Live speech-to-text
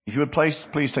If you would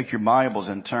please take your Bibles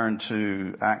and turn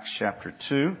to Acts chapter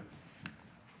 2,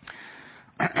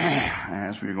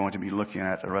 as we're going to be looking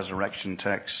at the resurrection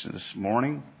text this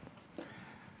morning.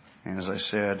 And as I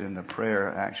said in the prayer,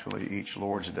 actually each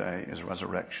Lord's Day is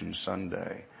Resurrection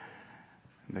Sunday,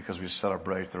 because we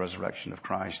celebrate the resurrection of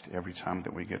Christ every time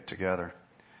that we get together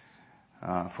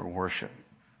for worship.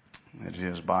 It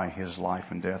is by His life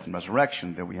and death and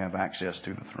resurrection that we have access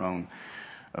to the throne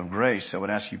of grace. I would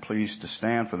ask you please to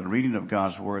stand for the reading of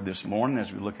God's Word this morning as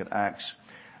we look at Acts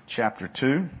chapter 2.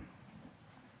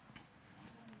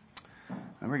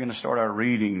 And we're going to start our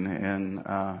reading in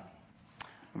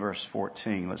verse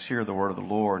 14. Let's hear the word of the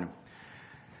Lord.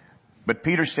 But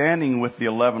Peter, standing with the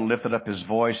 11, lifted up his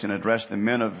voice and addressed the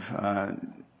men of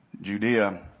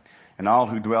Judea and all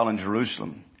who dwell in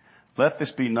Jerusalem. Let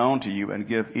this be known to you, and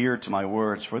give ear to my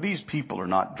words, for these people are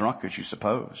not drunk as you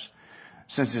suppose,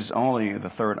 since it is only the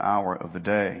third hour of the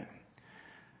day.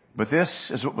 But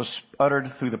this is what was uttered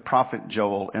through the prophet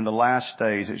Joel. In the last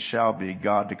days it shall be,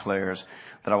 God declares,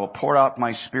 that I will pour out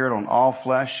my Spirit on all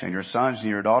flesh, and your sons and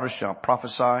your daughters shall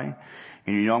prophesy, and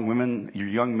your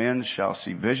young men shall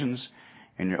see visions,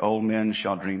 and your old men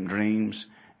shall dream dreams,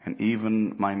 and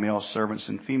even my male servants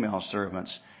and female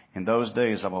servants. In those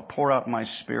days I will pour out my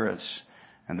spirits,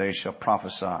 and they shall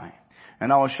prophesy.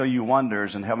 And I will show you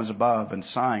wonders in heavens above, and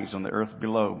signs on the earth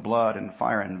below, blood and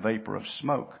fire and vapor of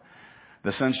smoke.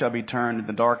 The sun shall be turned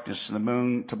into darkness, and the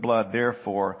moon to blood.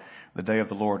 Therefore the day of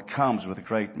the Lord comes with a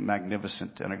great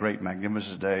magnificent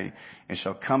day. It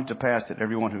shall come to pass that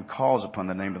everyone who calls upon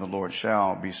the name of the Lord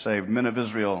shall be saved. Men of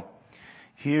Israel,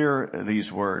 hear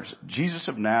these words. Jesus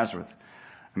of Nazareth,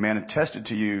 a man attested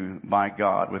to you by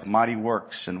God with mighty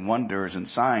works and wonders and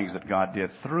signs that God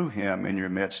did through him in your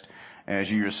midst, as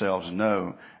you yourselves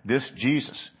know. This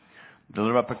Jesus,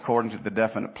 delivered up according to the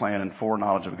definite plan and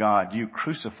foreknowledge of God, you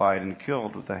crucified and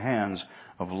killed with the hands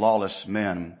of lawless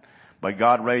men. But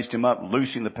God raised him up,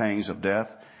 loosing the pangs of death,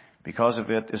 because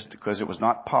it was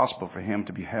not possible for him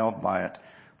to be held by it.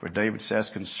 For David says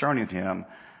concerning him,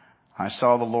 I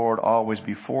saw the Lord always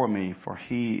before me, for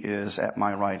he is at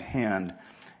my right hand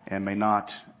and may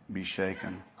not be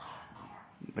shaken.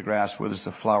 The grass withers,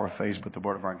 the flower fades, but the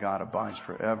word of our God abides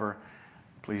forever.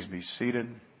 Please be seated.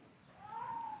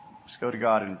 Let's go to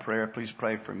God in prayer. Please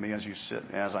pray for me as you sit,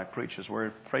 as I preach His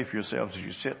word. Pray for yourselves as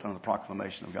you sit on the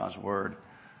proclamation of God's word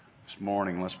this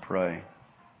morning. Let's pray.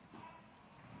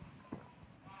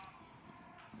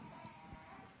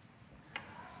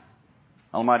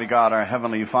 Almighty God, our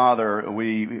Heavenly Father,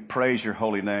 we praise your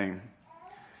holy name.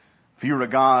 For you are a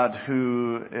God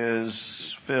who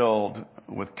is filled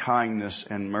with kindness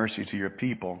and mercy to your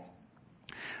people.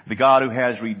 The God who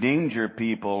has redeemed your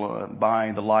people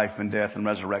by the life and death and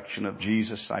resurrection of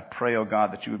Jesus. I pray, O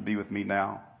God, that you would be with me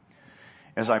now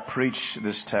as I preach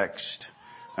this text.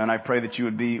 And I pray that you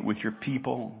would be with your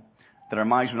people, that our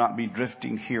minds would not be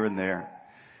drifting here and there.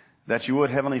 That you would,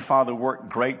 Heavenly Father, work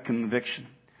great conviction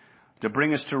to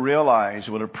bring us to realize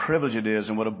what a privilege it is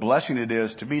and what a blessing it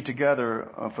is to be together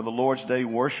for the Lord's Day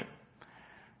worship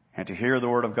and to hear the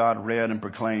Word of God read and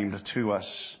proclaimed to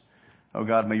us. Oh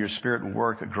God, may your Spirit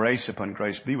work grace upon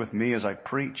grace. Be with me as I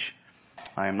preach.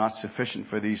 I am not sufficient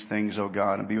for these things, oh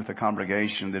God, and be with the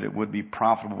congregation that it would be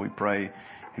profitable, we pray.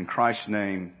 In Christ's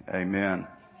name, amen.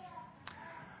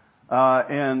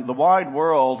 In the wide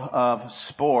world of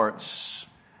sports,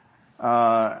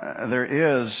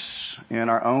 there is, in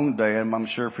our own day, and I'm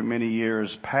sure for many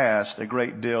years past, a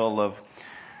great deal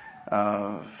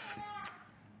of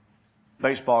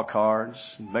baseball cards,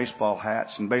 baseball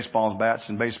hats, and baseball bats,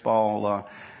 and baseball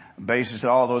bases,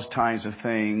 and all those kinds of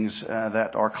things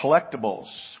that are collectibles.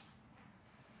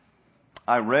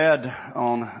 I read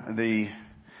on the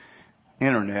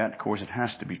internet, of course it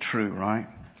has to be true, right,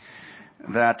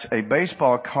 that a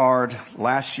baseball card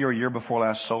last year, year before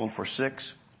last, sold for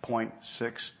 $6.6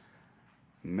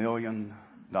 million.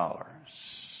 I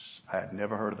had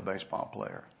never heard of the baseball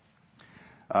player.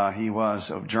 He was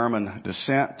of German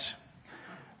descent.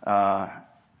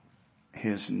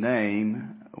 His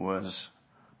name was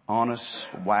Honus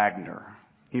Wagner.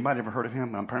 Anybody ever heard of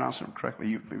him? I'm pronouncing him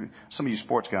correctly. Some of you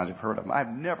sports guys have heard of him. I've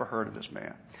never heard of this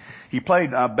man. He played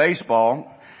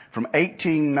baseball from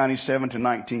 1897 to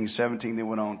 1917. They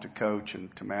went on to coach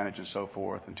and to manage and so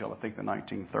forth until I think the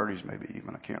 1930s, maybe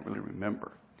even. I can't really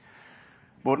remember.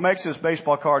 But what makes this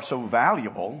baseball card so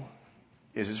valuable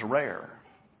is it's rare.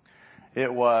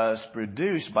 It was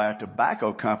produced by a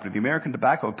tobacco company. The American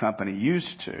Tobacco Company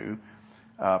used to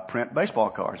print baseball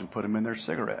cards and put them in their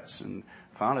cigarettes. And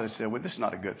finally they said, well, this is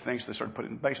not a good thing. So they started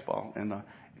putting baseball in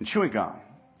chewing gum.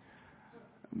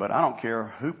 But I don't care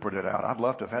who put it out. I'd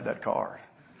love to have had that card.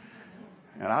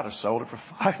 And I'd have sold it for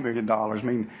 $5 million. I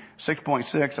mean,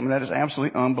 6.6. I mean, that is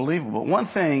absolutely unbelievable. One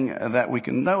thing that we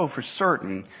can know for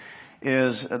certain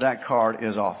is that card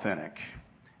is authentic.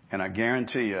 And I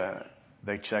guarantee you,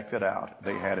 they checked it out.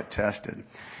 They had it tested.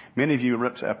 Many of you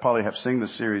probably have seen the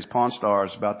series Pawn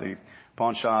Stars about the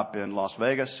pawn shop in Las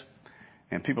Vegas.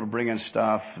 And people bring in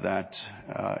stuff that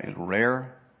is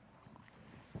rare.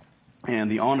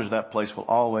 And the owners of that place will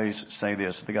always say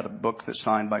this. If they got a book that's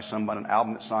signed by somebody, an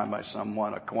album that's signed by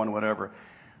someone, a coin, whatever,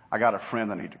 I got a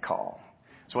friend I need to call.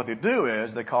 So what they do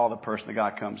is they call the person, the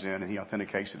guy comes in and he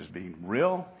authenticates it as being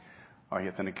real or he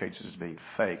authenticates it as being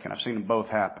fake. And I've seen them both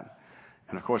happen.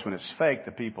 And of course, when it's fake,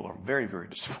 the people are very, very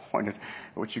disappointed,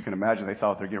 which you can imagine they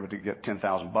thought they're going to get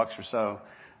 $10,000 or so.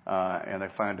 And they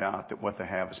find out that what they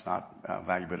have is not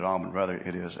valuable at all, but rather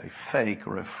it is a fake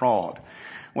or a fraud.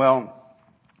 Well,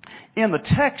 in the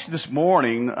text this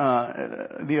morning,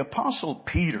 the Apostle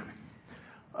Peter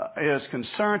is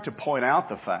concerned to point out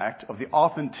the fact of the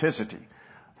authenticity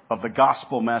of the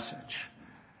gospel message.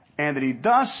 And that he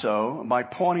does so by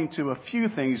pointing to a few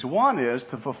things. One is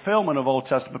the fulfillment of Old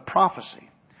Testament prophecy.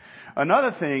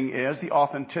 Another thing is the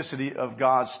authenticity of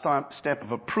God's stamp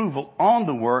of approval on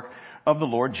the work of the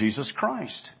Lord Jesus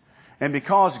Christ. And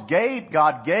because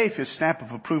God gave His stamp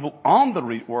of approval on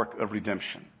the work of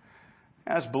redemption,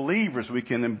 as believers, we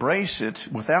can embrace it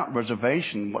without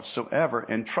reservation whatsoever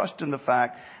and trust in the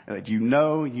fact that you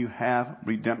know you have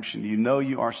redemption. You know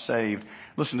you are saved.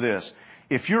 Listen to this.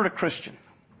 If you're a Christian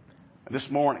this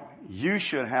morning, you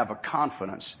should have a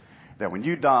confidence that when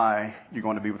you die, you're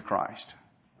going to be with Christ.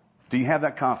 Do you have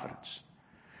that confidence?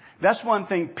 That's one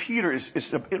thing Peter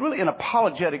is really an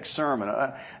apologetic sermon,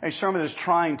 a sermon that's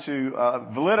trying to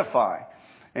validify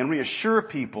and reassure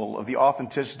people of the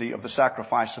authenticity of the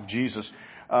sacrifice of Jesus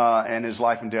and His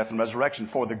life and death and resurrection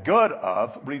for the good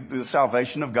of the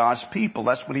salvation of God's people.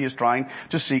 That's what he is trying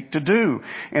to seek to do.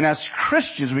 And as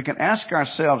Christians, we can ask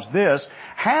ourselves this: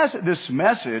 has this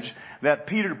message that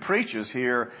Peter preaches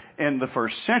here in the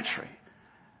first century,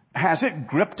 has it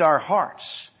gripped our hearts?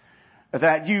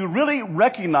 That you really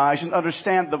recognize and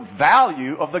understand the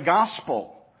value of the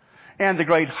gospel and the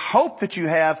great hope that you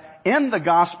have in the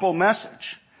gospel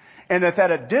message. And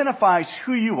that identifies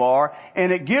who you are,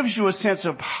 and it gives you a sense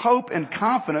of hope and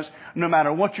confidence no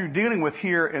matter what you're dealing with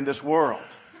here in this world.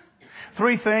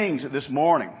 Three things this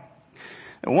morning.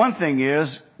 One thing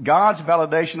is God's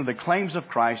validation of the claims of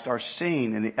Christ are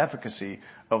seen in the efficacy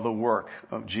of the work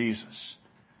of Jesus.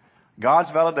 God's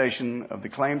validation of the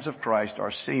claims of Christ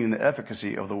are seen in the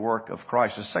efficacy of the work of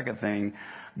Christ. The second thing,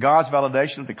 God's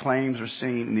validation of the claims are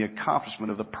seen in the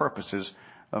accomplishment of the purposes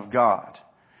of God.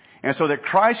 And so that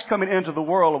Christ coming into the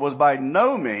world was by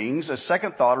no means a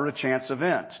second thought or a chance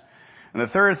event. And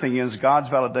the third thing is God's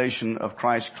validation of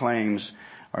Christ's claims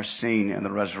are seen in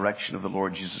the resurrection of the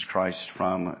Lord Jesus Christ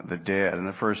from the dead. And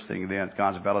the first thing then,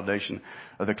 God's validation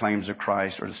of the claims of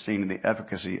Christ are seen in the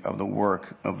efficacy of the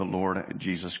work of the Lord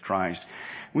Jesus Christ.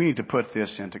 We need to put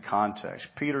this into context.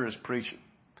 Peter is preaching.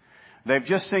 They've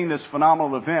just seen this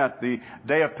phenomenal event, the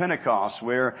day of Pentecost,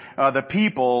 where the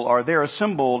people are there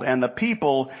assembled, and the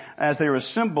people, as they're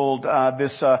assembled,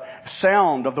 this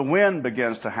sound of the wind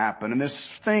begins to happen, and this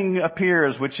thing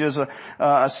appears, which is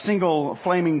a single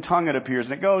flaming tongue. It appears,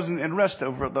 and it goes and rests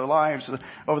over the lives,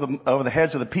 over the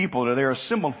heads of the people that they're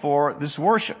assembled for this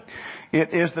worship.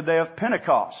 It is the day of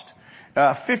Pentecost.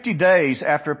 50 days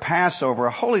after Passover,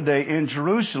 a holy day in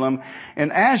Jerusalem.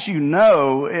 And as you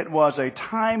know, it was a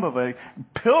time of a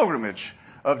pilgrimage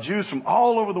of Jews from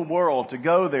all over the world to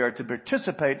go there to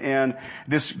participate in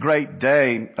this great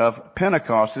day of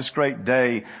Pentecost, this great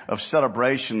day of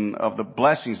celebration of the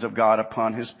blessings of God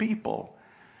upon His people.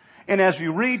 And as we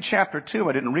read chapter 2,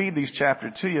 I didn't read these chapter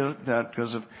 2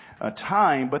 because of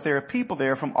time, but there are people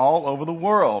there from all over the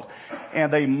world.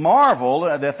 And they marvel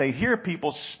that they hear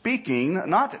people speaking,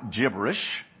 not gibberish,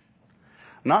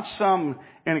 not some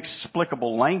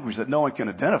inexplicable language that no one can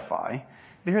identify.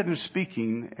 They hear them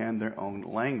speaking in their own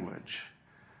language.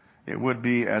 It would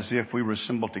be as if we were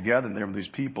assembled together and there were these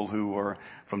people who were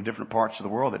from different parts of the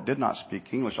world that did not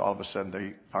speak English. All of a sudden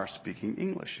they are speaking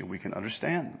English and we can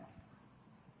understand them.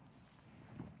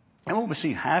 And what we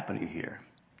see happening here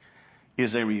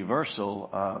is a reversal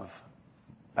of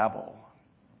Babel.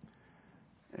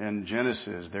 In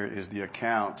Genesis, there is the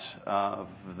account of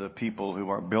the people who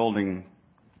are building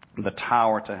the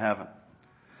tower to heaven.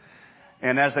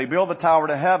 And as they build the tower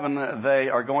to heaven, they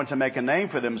are going to make a name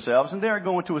for themselves, and they are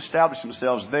going to establish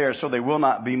themselves there so they will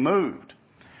not be moved.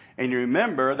 And you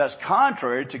remember, that's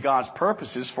contrary to God's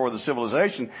purposes for the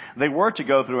civilization. They were to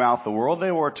go throughout the world.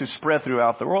 They were to spread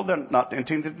throughout the world. They're not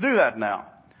intending to do that now.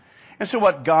 And so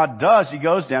what God does, He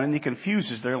goes down and He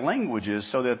confuses their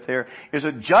languages so that there is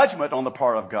a judgment on the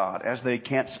part of God as they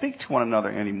can't speak to one another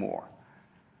anymore.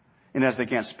 And as they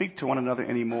can't speak to one another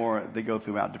anymore, they go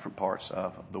throughout different parts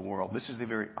of the world. This is the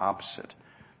very opposite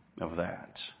of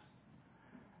that.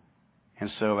 And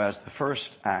so as the first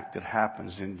act that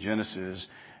happens in Genesis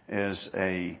is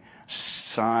a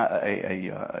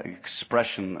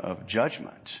expression of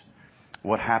judgment,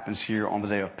 what happens here on the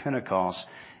day of Pentecost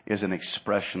is an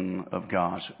expression of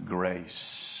God's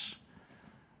grace.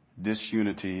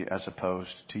 Disunity as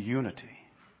opposed to unity.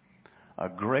 A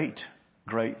great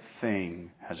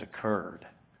thing has occurred.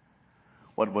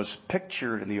 What was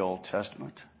pictured in the Old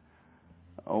Testament,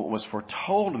 was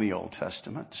foretold in the Old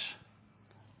Testament,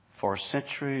 for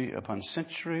century upon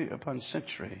century upon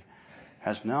century,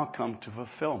 has now come to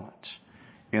fulfillment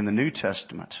in the New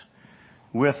Testament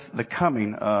with the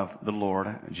coming of the Lord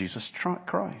Jesus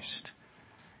Christ.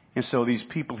 And so these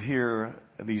people here,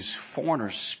 these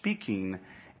foreigners speaking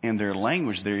in their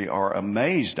language, they are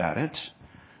amazed at it.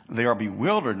 They are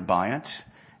bewildered by it.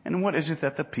 And what is it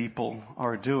that the people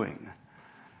are doing?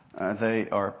 They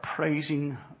are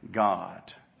praising God.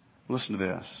 Listen to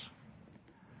this.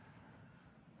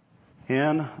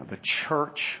 In the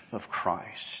church of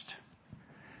Christ,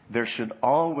 there should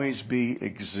always be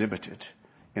exhibited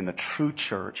in the true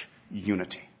church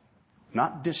unity,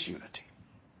 not disunity.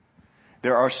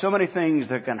 There are so many things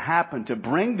that can happen to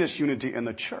bring disunity in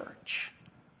the church.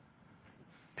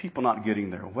 People not getting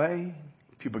their way,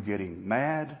 people getting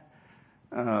mad,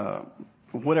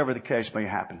 whatever the case may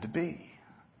happen to be.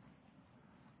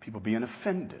 People being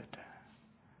offended.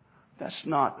 That's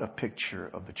not a picture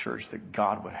of the church that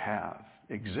God would have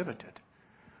exhibited.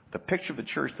 The picture of the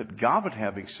church that God would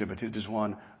have exhibited is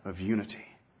one of unity.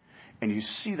 And you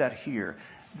see that here.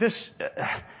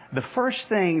 The first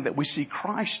thing that we see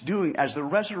Christ doing as the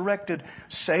resurrected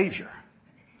Savior,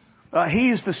 He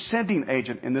is the sending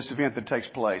agent in this event that takes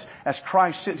place. As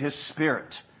Christ sent His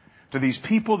Spirit to these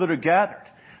people that are gathered,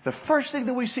 the first thing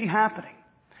that we see happening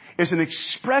is an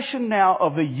expression now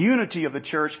of the unity of the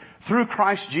church through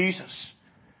Christ Jesus.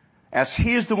 As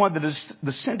He is the one that is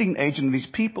the sending agent, these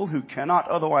people who cannot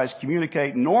otherwise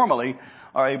communicate normally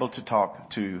are able to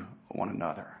talk to one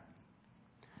another.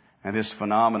 And this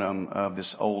phenomenon of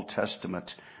this Old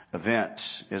Testament event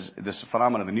this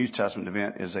phenomenon of the New Testament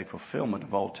event is a fulfillment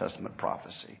of Old Testament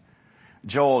prophecy.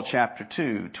 Joel chapter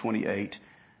 2, 28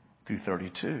 through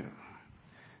 32.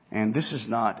 And this is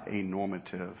not a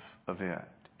normative event.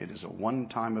 It is a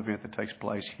one-time event that takes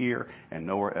place here and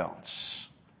nowhere else.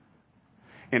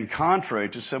 In contrary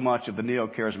to so much of the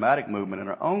neo-charismatic movement in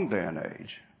our own day and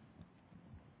age,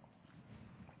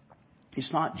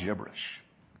 it's not gibberish.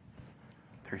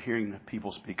 They're hearing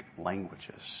people speak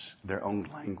languages, their own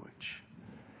language.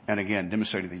 And again,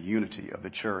 demonstrating the unity of the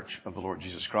church of the Lord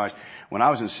Jesus Christ. When I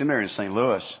was in seminary in St.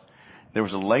 Louis, there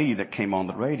was a lady that came on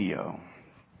the radio.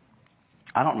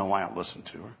 I don't know why I listened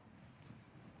to her.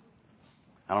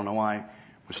 I don't know why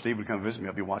when Steve would come visit me,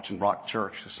 I'd be watching Rock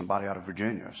Church with somebody out of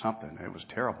Virginia or something. It was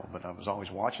terrible, but I was always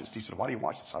watching. Steve said, "Why do you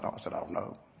watch this?" I said, "I don't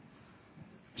know.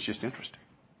 It's just interesting."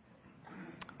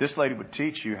 This lady would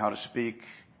teach you how to speak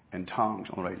in tongues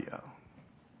on the radio.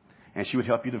 And she would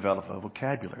help you develop a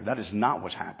vocabulary. That is not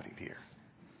what's happening here.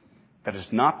 That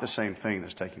is not the same thing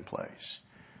that's taking place.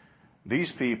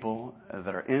 These people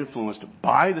that are influenced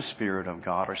by the Spirit of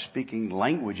God are speaking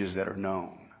languages that are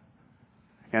known.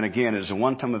 And again, it is a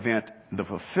one-time event, the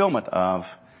fulfillment of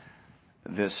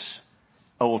this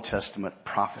Old Testament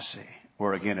prophecy,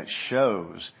 where again it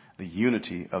shows the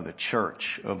unity of the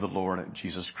church of the Lord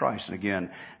Jesus Christ. And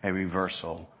again, a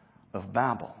reversal of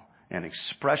Babel, an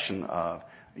expression of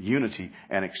unity,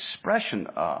 an expression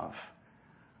of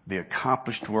the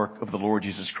accomplished work of the Lord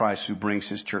Jesus Christ who brings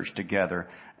His church together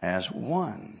as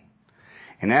one.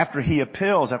 And after Peter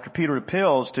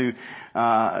appeals to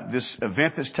this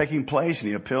event that's taking place, and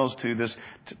he appeals to this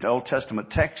Old Testament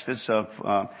text that's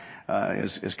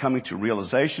is coming to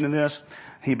realization in this,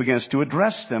 he begins to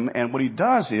address them. And what he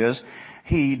does is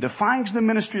he defines the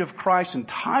ministry of Christ and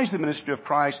ties the ministry of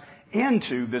Christ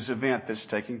into this event that's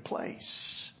taking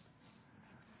place.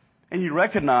 And you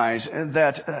recognize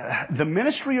that the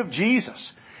ministry of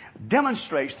Jesus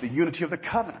demonstrates the unity of the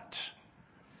covenant.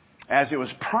 As it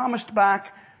was promised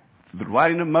back through the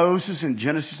writing of Moses in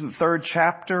Genesis in the 3rd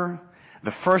chapter,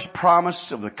 the first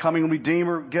promise of the coming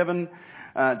Redeemer given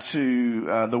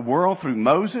to the world through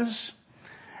Moses,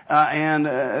 and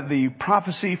the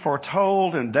prophecy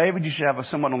foretold in David, you should have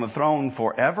someone on the throne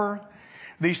forever.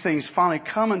 these things finally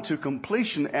coming to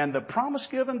completion, and the promise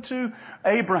given to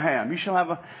Abraham, you shall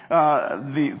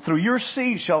have through your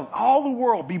seed shall all the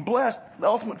world be blessed. The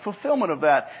ultimate fulfillment of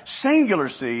that singular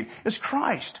seed is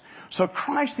Christ. So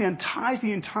Christ then ties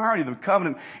the entirety of the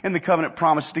covenant and the covenant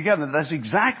promise together. That's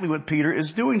exactly what Peter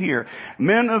is doing here.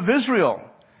 Men of Israel,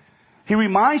 he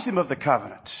reminds them of the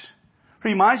covenant. He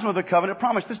reminds them of the covenant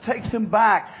promise. This takes them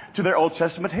back to their Old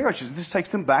Testament heritage. This takes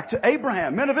them back to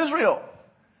Abraham. Men of Israel,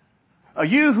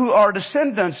 you who are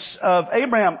descendants of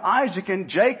Abraham, Isaac, and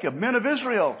Jacob, men of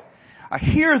Israel, I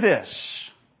hear this.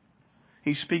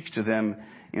 He speaks to them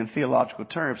in theological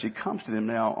terms. He comes to them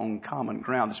now on common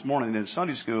ground. This morning in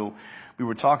Sunday school, we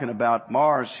were talking about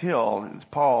Mars Hill. It's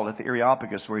Paul at the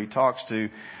Areopagus, where he talks to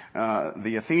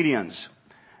the Athenians.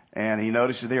 And he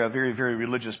notices they are very, very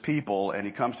religious people. And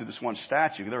he comes to this one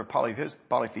statue. They were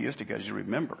polytheistic, as you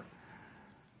remember.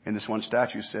 And this one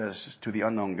statue says, to the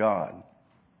unknown God.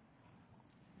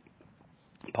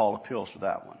 Paul appeals to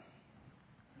that one.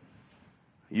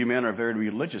 You men are very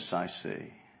religious, I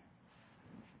see.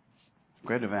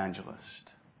 Great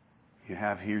evangelist. You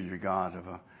have here your God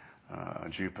of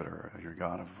Jupiter, your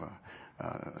God of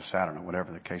Saturn, or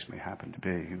whatever the case may happen to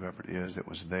be, whoever it is that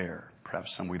was there.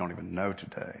 Perhaps some we don't even know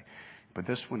today. But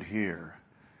this one here,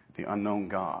 the unknown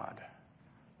God,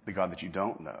 the God that you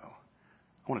don't know,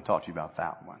 I want to talk to you about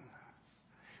that one.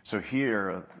 So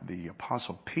here, the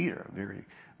Apostle Peter, very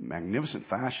magnificent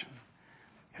fashion,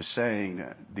 is saying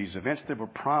that these events that were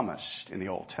promised in the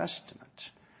Old Testament,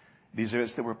 these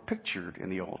events that were pictured in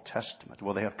the Old Testament,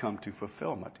 well, they have come to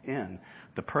fulfillment in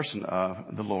the person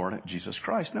of the Lord Jesus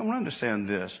Christ. Now, we understand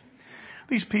this.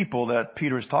 These people that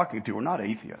Peter is talking to are not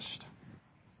atheists.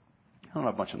 They're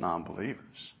not a bunch of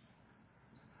non-believers.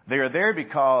 They are there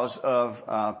because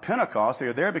of Pentecost. They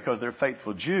are there because they're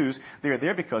faithful Jews. They are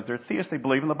there because they're theists. They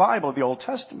believe in the Bible, the Old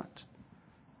Testament.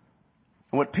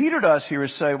 And what Peter does here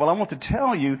is say, well, I want to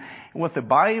tell you what the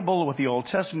Bible, what the Old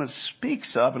Testament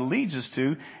speaks of and leads us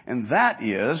to, and that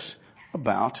is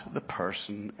about the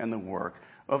person and the work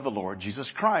of the Lord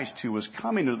Jesus Christ, who was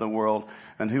coming into the world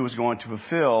and who was going to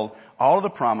fulfill all of the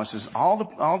promises, all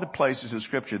the places in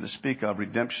Scripture that speak of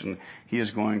redemption. He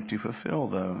is going to fulfill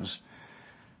those.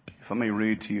 If I may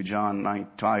read to you John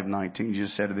 5:19,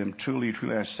 Jesus said to them, truly,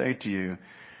 truly, I say to you,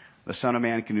 the Son of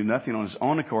Man can do nothing on his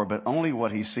own accord, but only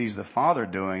what he sees the Father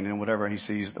doing, and whatever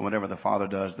the Father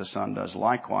does, the Son does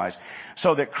likewise.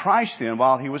 So that Christ then,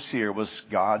 while he was here, was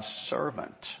God's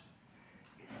servant.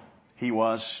 He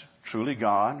was truly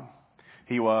God.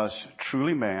 He was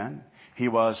truly man. He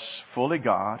was fully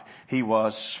God. He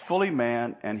was fully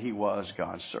man, and he was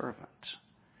God's servant.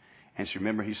 And so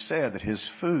remember, he said that his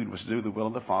food was to do the will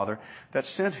of the Father that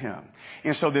sent him.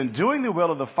 And so then doing the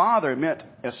will of the Father meant,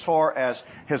 as far as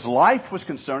his life was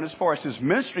concerned, as far as his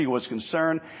ministry was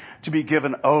concerned, to be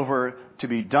given over, to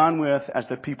be done with as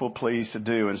the people pleased to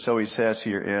do. And so he says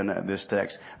here in this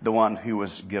text, the one who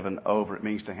was given over. It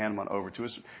means to hand one over to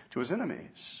his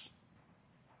enemies.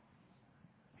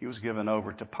 He was given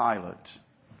over to Pilate.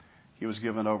 He was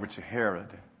given over to Herod.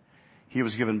 He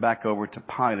was given back over to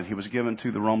Pilate. He was given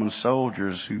to the Roman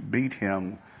soldiers who beat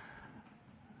him,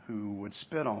 who would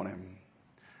spit on him,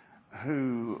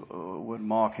 who would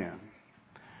mock him,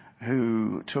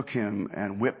 who took him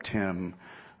and whipped him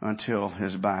until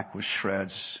his back was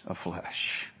shreds of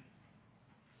flesh.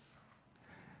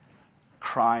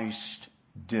 Christ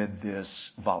did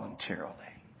this voluntarily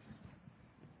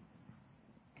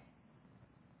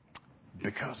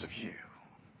because of you.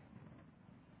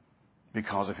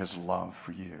 Because of his love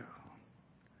for you.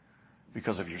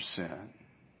 Because of your sin.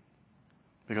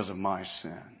 Because of my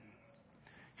sin.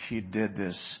 He did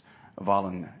this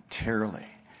voluntarily.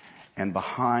 And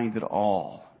behind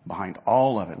all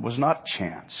of it was not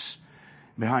chance.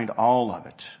 Behind all of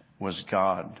it was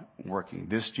God working.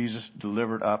 This Jesus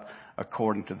delivered up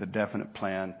according to the definite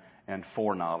plan and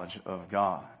foreknowledge of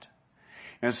God.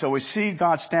 And so we see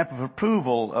God's stamp of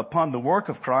approval upon the work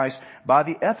of Christ by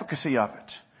the efficacy of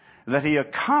it. That he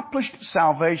accomplished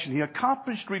salvation. He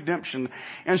accomplished redemption.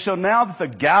 And so now that the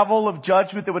gavel of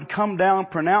judgment that would come down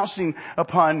pronouncing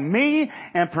upon me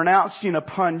and pronouncing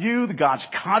upon you, the God's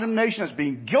condemnation as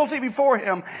being guilty before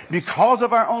him because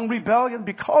of our own rebellion,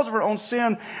 because of our own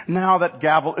sin, now that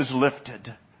gavel is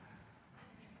lifted.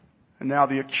 And now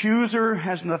the accuser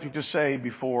has nothing to say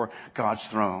before God's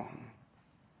throne.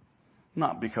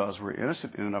 Not because we're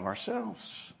innocent in and of ourselves,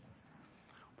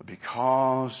 but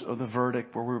because of the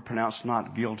verdict where we were pronounced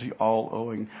not guilty, all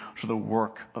owing to the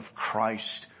work of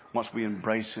Christ once we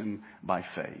embrace him by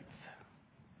faith.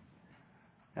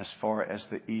 As far as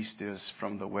the east is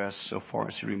from the west, so far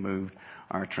as he removed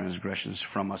our transgressions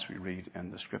from us, we read in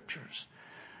the Scriptures.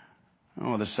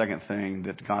 Oh, the second thing,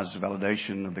 that God's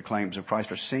validation of the claims of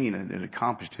Christ are seen, and it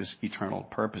accomplished His eternal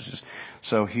purposes.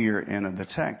 So here in the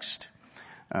text,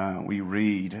 we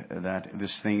read that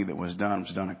this thing that was done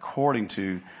according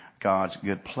to God's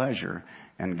good pleasure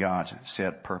and God's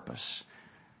set purpose.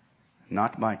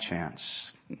 Not by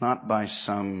chance, not by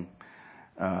some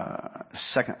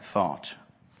second thought,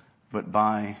 but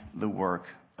by the work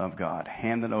of God,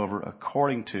 handed over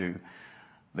according to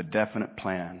the definite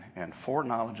plan and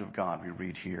foreknowledge of God we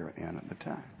read here in the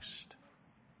text.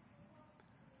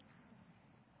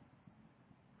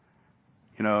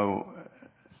 You know,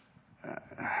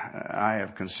 I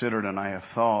have considered and I have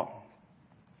thought,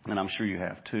 and I'm sure you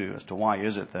have too, as to why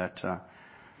is it that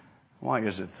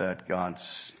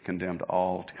God's condemned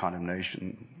all to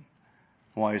condemnation?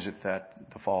 Why is it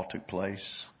that the fall took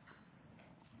place?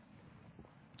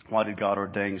 Why did God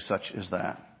ordain such as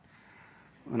that?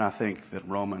 And I think that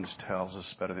Romans tells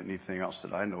us better than anything else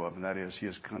that I know of, and that is He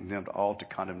has condemned all to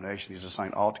condemnation. He's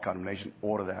assigned all to condemnation in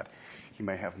order that He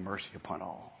may have mercy upon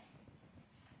all.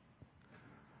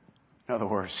 In other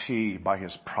words, He, by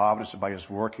His providence and by His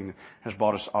working, has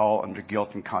brought us all under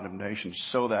guilt and condemnation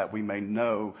so that we may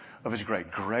know of His great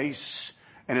grace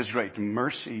and His great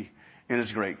mercy and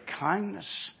His great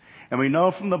kindness. And we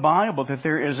know from the Bible that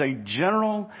there is a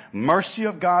general mercy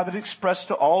of God that is expressed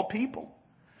to all people,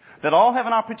 that all have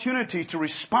an opportunity to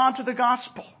respond to the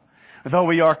gospel. Though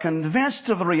we are convinced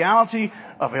of the reality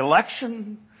of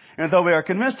election, and though we are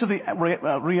convinced of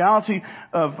the reality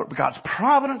of God's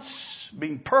providence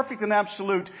being perfect and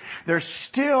absolute, there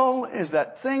still is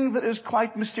that thing that is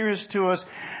quite mysterious to us,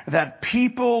 that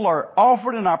people are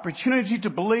offered an opportunity to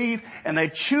believe and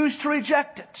they choose to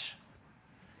reject it.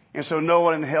 And so no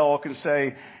one in hell can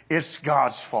say, it's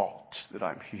God's fault that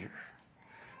I'm here.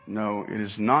 No, it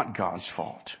is not God's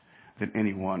fault that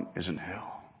anyone is in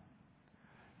hell.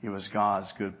 It was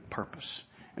God's good purpose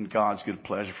and God's good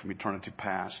pleasure from eternity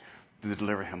past to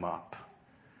deliver Him up,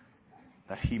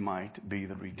 that He might be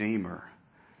the Redeemer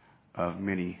of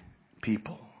many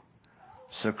people.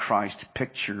 So Christ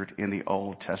pictured in the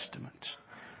Old Testament.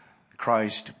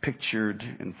 Christ pictured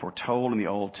and foretold in the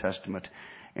Old Testament.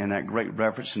 And that great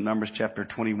reference in Numbers chapter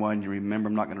 21, you remember,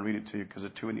 I'm not going to read it to you because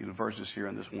there are too many verses here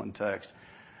in this one text.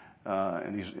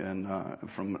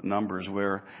 From Numbers,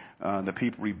 where the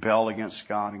people rebel against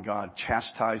God, and God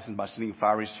chastised them by sending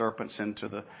fiery serpents into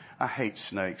the... I hate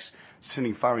snakes.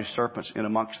 Sending fiery serpents in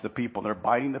amongst the people. They're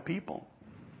biting the people.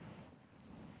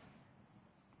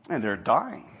 And they're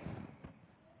dying.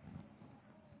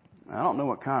 I don't know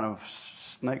what kind of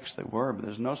snakes they were, but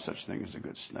there's no such thing as a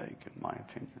good snake, in my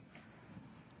opinion.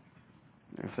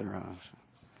 If there is.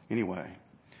 Anyway...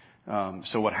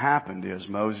 so what happened is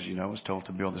Moses, was told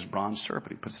to build this bronze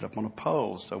serpent. He puts it up on a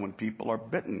pole. So when people are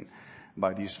bitten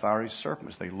by these fiery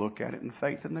serpents, they look at it in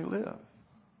faith and they live.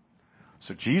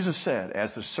 So Jesus said,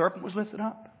 as the serpent was lifted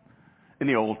up in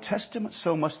the Old Testament,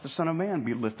 so must the Son of Man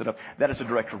be lifted up. That is a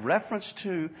direct reference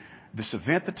to this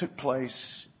event that took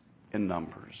place in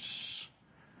Numbers.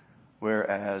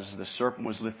 Whereas the serpent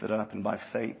was lifted up, and by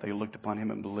faith they looked upon Him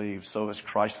and believed. So as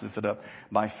Christ lifted up,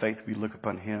 by faith we look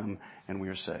upon Him and we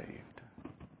are saved.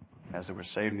 As they were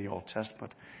saved in the Old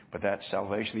Testament. But that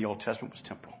salvation in the Old Testament was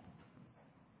temporal.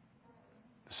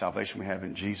 The salvation we have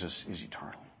in Jesus is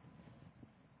eternal.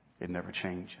 It never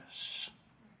changes.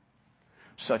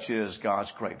 Such is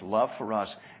God's great love for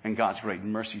us and God's great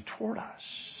mercy toward us.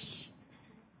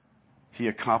 He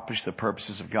accomplished the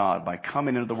purposes of God by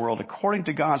coming into the world according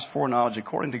to God's foreknowledge,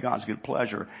 according to God's good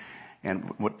pleasure.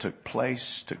 And what took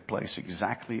place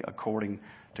exactly according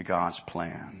to God's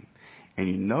plan. And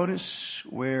you notice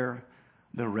where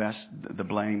the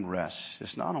blame rests.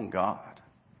 It's not on God.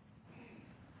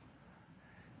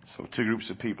 So two groups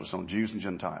of people, it's on Jews and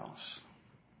Gentiles.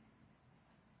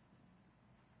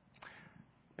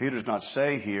 Peter does not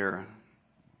say here,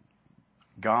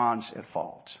 God's at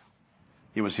fault.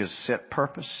 It was His set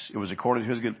purpose. It was according to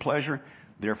His good pleasure.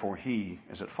 Therefore, He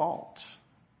is at fault.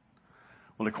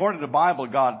 Well, according to the Bible,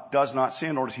 God does not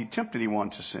sin, nor does He tempt anyone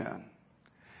to sin.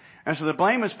 And so the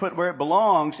blame is put where it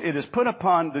belongs. It is put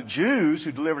upon the Jews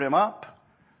who delivered Him up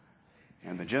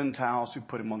and the Gentiles who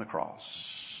put Him on the cross.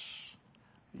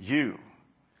 You,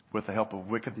 with the help of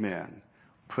wicked men,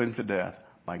 put Him to death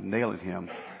by nailing Him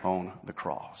on the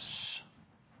cross.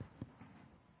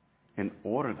 In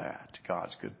order that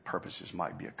God's good purposes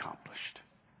might be accomplished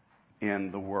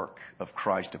in the work of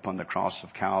Christ upon the cross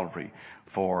of Calvary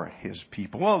for His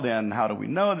people. Well then, how do we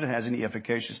know that it has any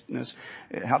efficaciousness?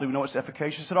 How do we know it's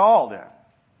efficacious at all then?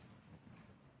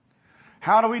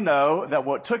 How do we know that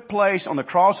what took place on the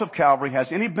cross of Calvary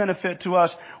has any benefit to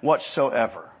us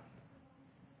whatsoever?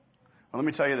 Well, let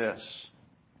me tell you this.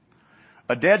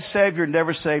 A dead Savior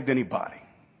never saved anybody.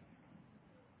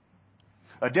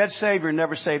 A dead Savior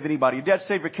never saved anybody. A dead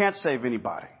Savior can't save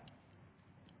anybody.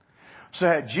 So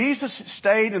had Jesus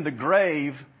stayed in the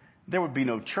grave, there would be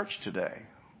no church today.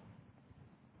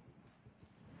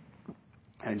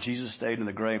 And Jesus stayed in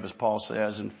the grave, as Paul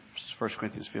says in 1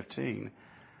 Corinthians 15,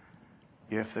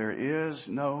 if there is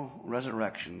no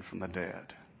resurrection from the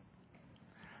dead,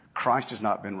 Christ has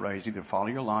not been raised. Either follow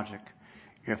your logic.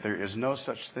 If there is no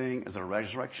such thing as a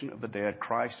resurrection of the dead,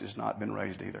 Christ has not been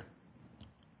raised either.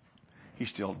 He's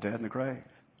still dead in the grave.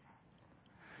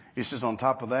 He says on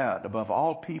top of that, above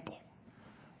all people,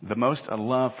 the most, I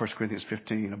love 1 Corinthians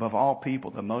 15, above all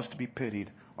people, the most to be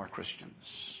pitied are Christians.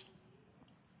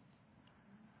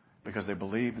 Because they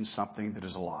believe in something that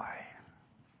is a lie.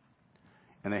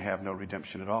 And they have no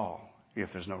redemption at all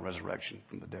if there's no resurrection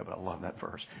from the dead. But I love that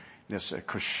verse. This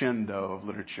crescendo of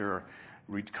literature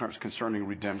concerning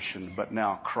redemption. But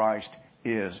now Christ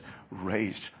is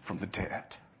raised from the dead.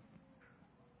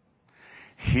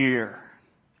 Here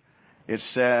it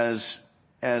says,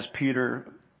 as Peter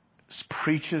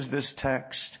preaches this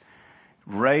text,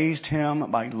 raised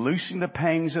him by loosing the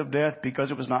pangs of death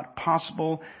because it was not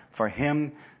possible for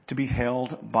him to be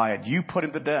held by it. You put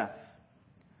him to death.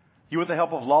 You, with the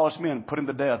help of lawless men, put him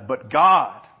to death. But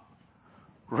God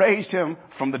raised him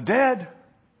from the dead,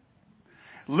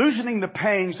 loosening the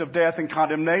pangs of death and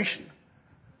condemnation.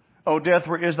 O death,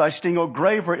 where is thy sting? O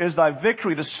grave, where is thy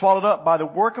victory? It is swallowed up by the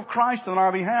work of Christ on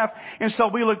our behalf. And so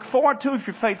we look forward to, if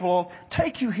you're faithful, I'll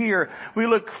take you here. We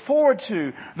look forward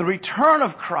to the return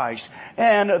of Christ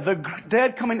and the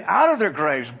dead coming out of their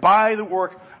graves by the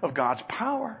work of God's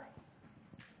power.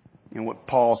 And what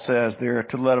Paul says there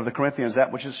to the letter of the Corinthians,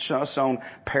 that which is sown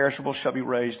perishable shall be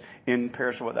raised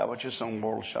imperishable. That which is sown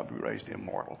mortal shall be raised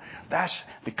immortal. That's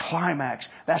the climax.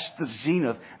 That's the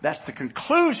zenith. That's the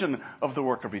conclusion of the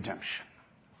work of redemption.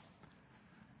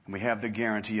 And we have the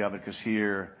guarantee of it because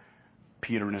here,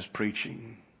 Peter in his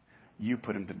preaching, you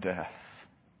put him to death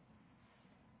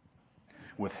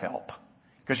with help.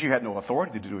 Because you had no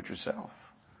authority to do it yourself.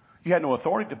 You had no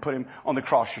authority to put him on the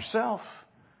cross yourself.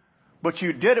 But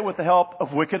you did it with the help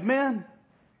of wicked men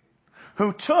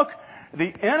who took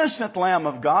the innocent Lamb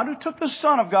of God, who took the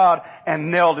Son of God and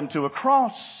nailed him to a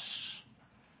cross.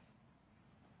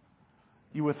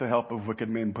 You, with the help of wicked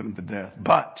men, put him to death.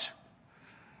 But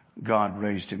God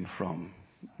raised him from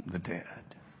the dead.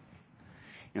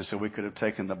 And so we could have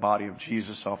taken the body of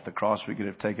Jesus off the cross. We could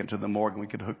have taken it to the morgue and we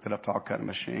could have hooked it up to all kind of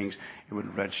machines. It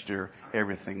would register.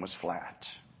 Everything was flat.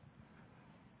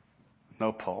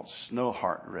 No pulse, no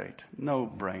heart rate, no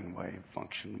brainwave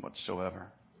function whatsoever.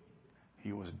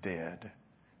 He was dead.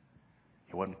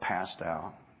 He wasn't passed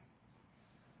out.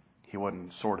 He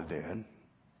wasn't sort of dead.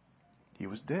 He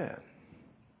was dead.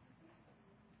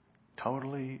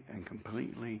 Totally and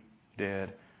completely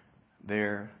dead.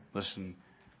 There, listen,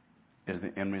 is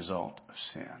the end result of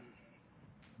sin.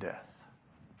 Death.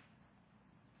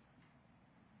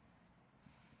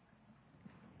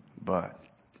 But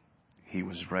he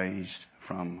was raised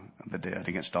from the dead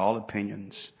against all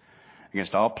opinions,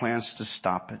 against all plans to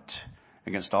stop it,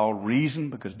 against all reason,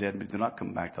 because dead men do not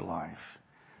come back to life.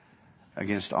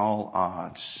 Against all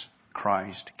odds,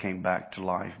 Christ came back to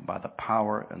life by the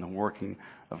power and the working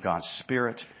of God's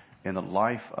Spirit in the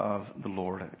life of the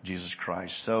Lord Jesus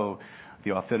Christ. So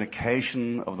the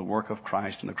authentication of the work of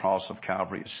Christ on the cross of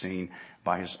Calvary is seen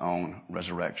by his own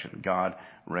resurrection. God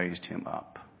raised him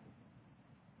up.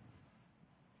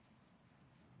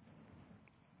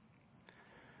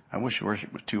 I wish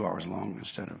worship was 2 hours long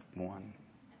instead of 1.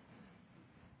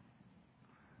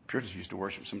 Puritans used to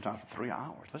worship sometimes for 3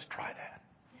 hours. Let's try that.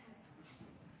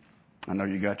 I know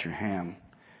you got your ham,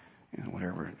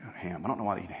 whatever ham. I don't know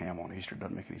why they eat ham on Easter. It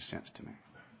doesn't make any sense to me.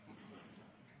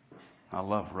 I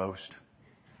love roast.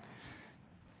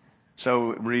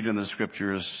 So reading the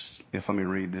scriptures, if let me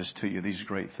read this to you, these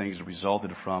great things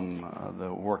resulted from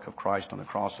the work of Christ on the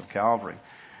cross of Calvary.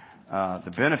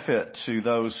 The benefit to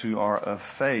those who are of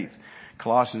faith.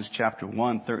 Colossians chapter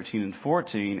 1, 13 and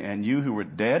 14. And you who were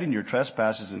dead in your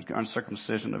trespasses and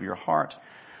uncircumcision of your heart,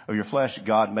 of your flesh,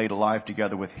 God made alive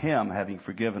together with him, having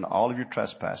forgiven all of your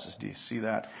trespasses. Do you see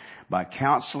that? By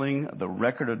counseling the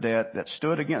record of debt that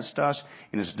stood against us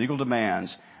in his legal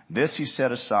demands. This he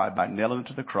set aside by nailing it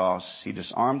to the cross. He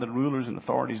disarmed the rulers and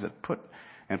authorities that put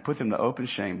them to open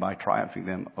shame by triumphing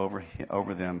them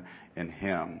over them in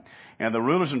him. And the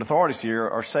rulers and authorities here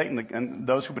are Satan and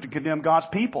those who would condemn God's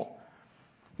people.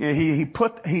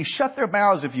 He shut their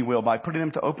mouths, if you will, by putting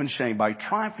them to open shame, by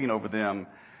triumphing over them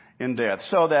in death.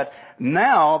 So that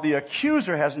now the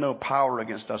accuser has no power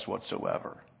against us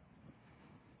whatsoever.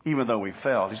 Even though we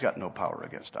failed, he's got no power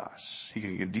against us. He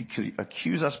can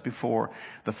accuse us before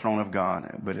the throne of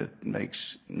God, but it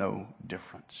makes no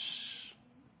difference.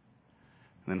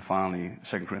 And then finally,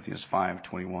 2 Corinthians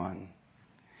 5:21.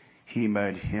 He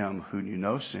made him who knew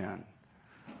no sin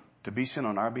to be sin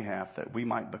on our behalf, that we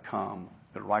might become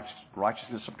the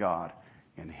righteousness of God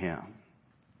in him.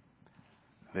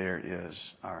 There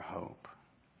is our hope.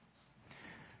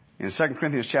 In 2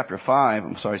 Kings chapter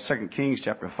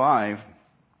 5,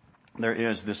 there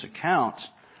is this account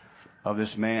of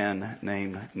this man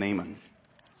named Naaman.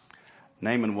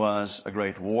 Naaman was a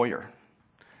great warrior.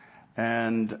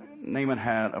 And Naaman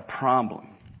had a problem.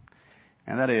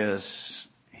 And that is,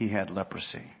 he had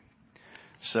leprosy.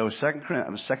 So 2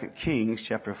 Kings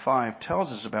chapter 5 tells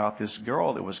us about this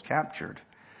girl that was captured.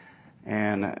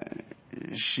 And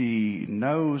she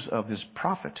knows of this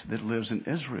prophet that lives in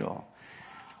Israel.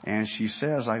 And she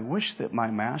says, I wish that my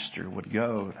master would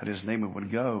go, that his name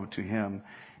would go to him,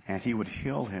 and he would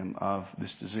heal him of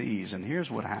this disease. And here's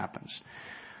what happens.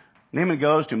 Naaman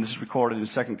goes to him. This is recorded in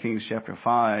 2 Kings chapter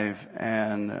 5.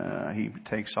 And he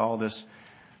takes all this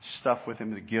stuff with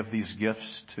him to give these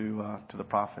gifts to the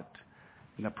prophet.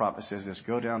 And the prophet says this,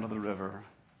 go down to the river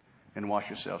and wash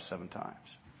yourself 7 times.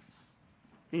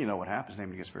 You know what happens.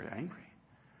 Naaman gets very angry.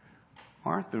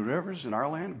 Aren't the rivers in our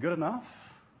land good enough?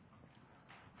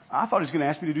 I thought he was going to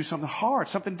ask me to do something hard,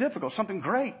 something difficult, something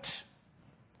great.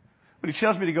 But he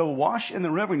tells me to go wash in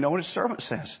the river. You know what his servant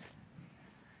says?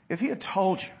 If he had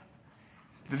told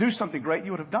you to do something great,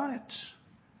 you would have done it.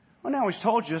 Well, now he's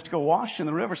told you just to go wash in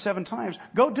the river 7 times.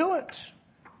 Go do it.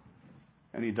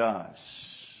 And he does.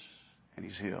 And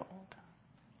he's healed.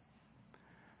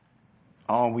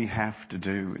 All we have to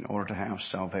do in order to have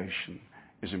salvation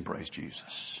is embrace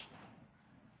Jesus.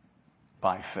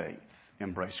 By faith,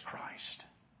 embrace Christ.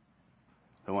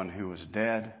 The one who is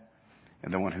dead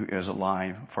and the one who is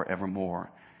alive forevermore.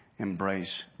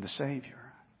 Embrace the Savior.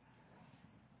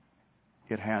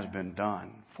 It has been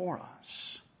done for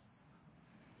us.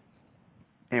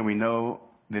 And we know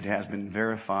that it has been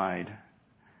verified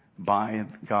by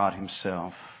God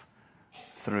himself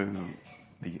through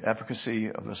the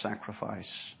efficacy of the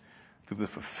sacrifice, through the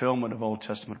fulfillment of Old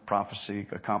Testament prophecy,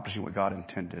 accomplishing what God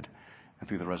intended, and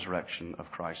through the resurrection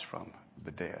of Christ from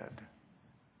the dead.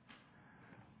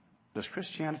 Does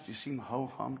Christianity seem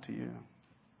ho-hum to you?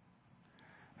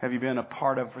 Have you been a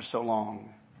part of it for so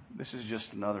long? This is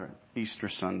just another Easter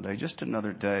Sunday, just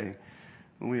another day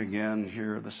when we again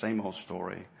hear the same old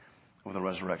story of the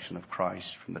resurrection of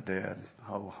Christ from the dead.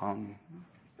 Ho-hum,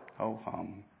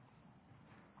 ho-hum.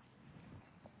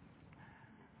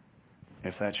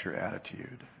 If that's your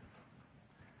attitude,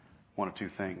 one of 2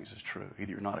 things is true.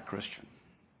 Either you're not a Christian,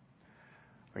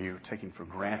 or you're taking for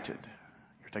granted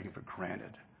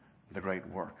the great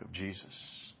work of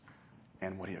Jesus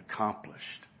and what he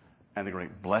accomplished and the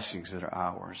great blessings that are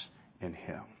ours in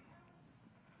him.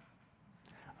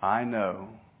 I know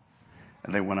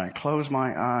that when I close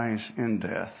my eyes in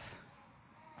death,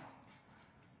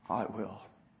 I will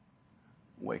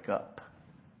wake up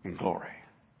in glory.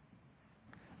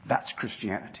 That's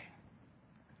Christianity.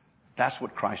 That's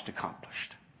what Christ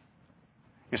accomplished.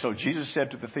 And so Jesus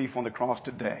said to the thief on the cross,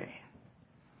 today,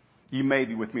 you may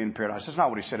be with me in paradise. That's not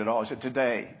what he said at all. He said,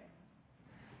 today,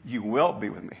 you will be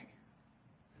with me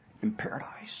in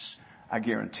paradise. I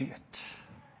guarantee it.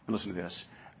 And listen to this.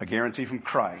 A guarantee from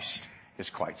Christ is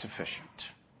quite sufficient.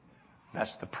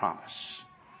 That's the promise.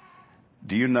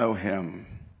 Do you know him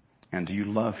and do you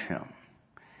love him?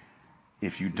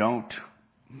 If you don't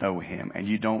know him and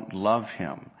you don't love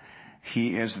him,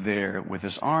 he is there with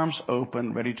his arms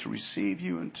open, ready to receive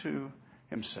you into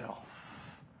himself.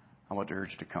 I want to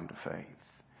urge you to come to faith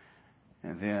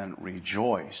and then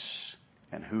rejoice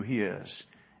in who he is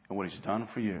and what he's done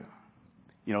for you.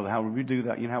 You know how we do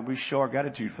that? You know how we show our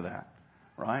gratitude for that,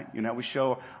 right? You know how we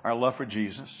show our love for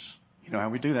Jesus? You know how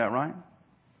we do that, right?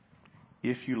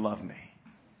 If you love me,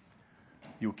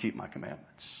 you will keep my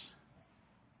commandments.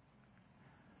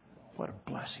 What a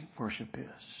blessing worship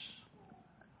is.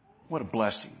 What a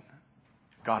blessing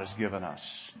God has given us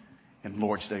in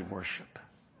Lord's Day worship.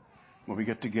 When we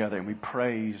get together and we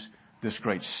praise this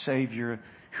great Savior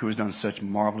who has done such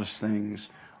marvelous things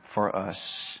for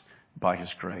us by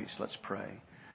his grace. Let's pray.